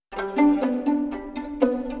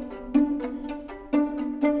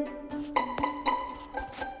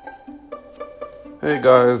Hey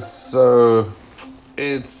guys, so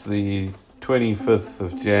it's the 25th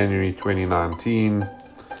of January 2019.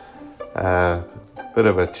 Bit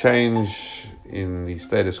of a change in the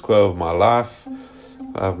status quo of my life.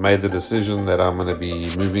 I've made the decision that I'm going to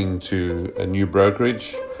be moving to a new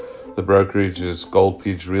brokerage. The brokerage is Gold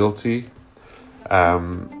Peach Realty.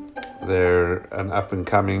 They're an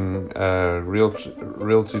up-and-coming realtor.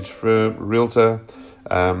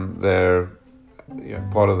 They're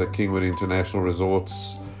part of the Kingwood International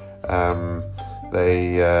Resorts.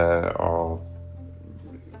 They are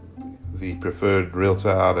the preferred realtor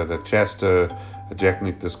out at a Jack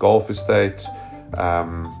Nicklaus Golf Estate.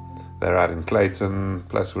 They're out in Clayton,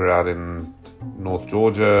 plus we're out in North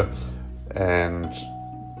Georgia and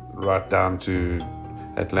right down to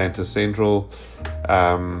Atlanta Central.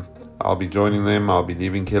 I'll be joining them. I'll be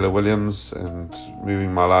leaving Keller Williams and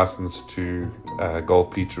moving my license to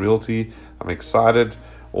Gold Peach Realty. I'm excited.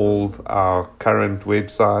 All our current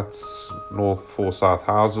websites, North Forsyth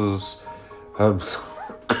Houses, homes,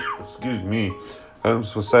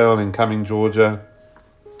 homes for sale in Cumming, Georgia,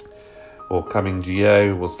 or Cumming,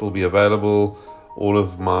 GA, will still be available. All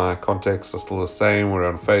of my contacts are still the same. We're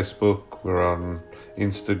on Facebook, we're on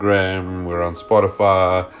Instagram, we're on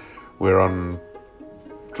Spotify, we're on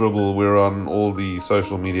Dribble, we're on all the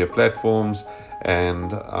social media platforms,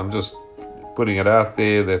 and I'm just putting it out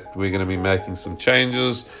there that we're going to be making some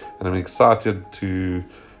changes, and I'm excited to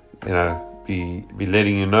be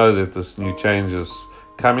letting you know that this new change is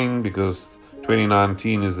coming, because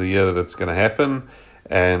 2019 is the year that it's going to happen.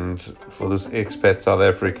 And for this expat South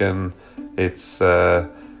African, it's the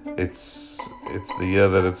year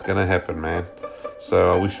that it's going to happen, man.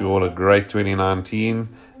 So I wish you all a great 2019.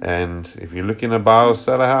 And if you're looking to buy or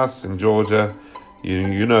sell a house in Georgia,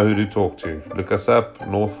 you know who to talk to. Look us up,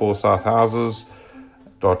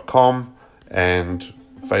 northforsythhouses.com, and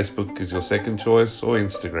Facebook is your second choice, or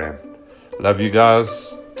Instagram. Love you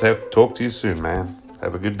guys. Talk to you soon, man.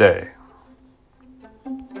 Have a good day.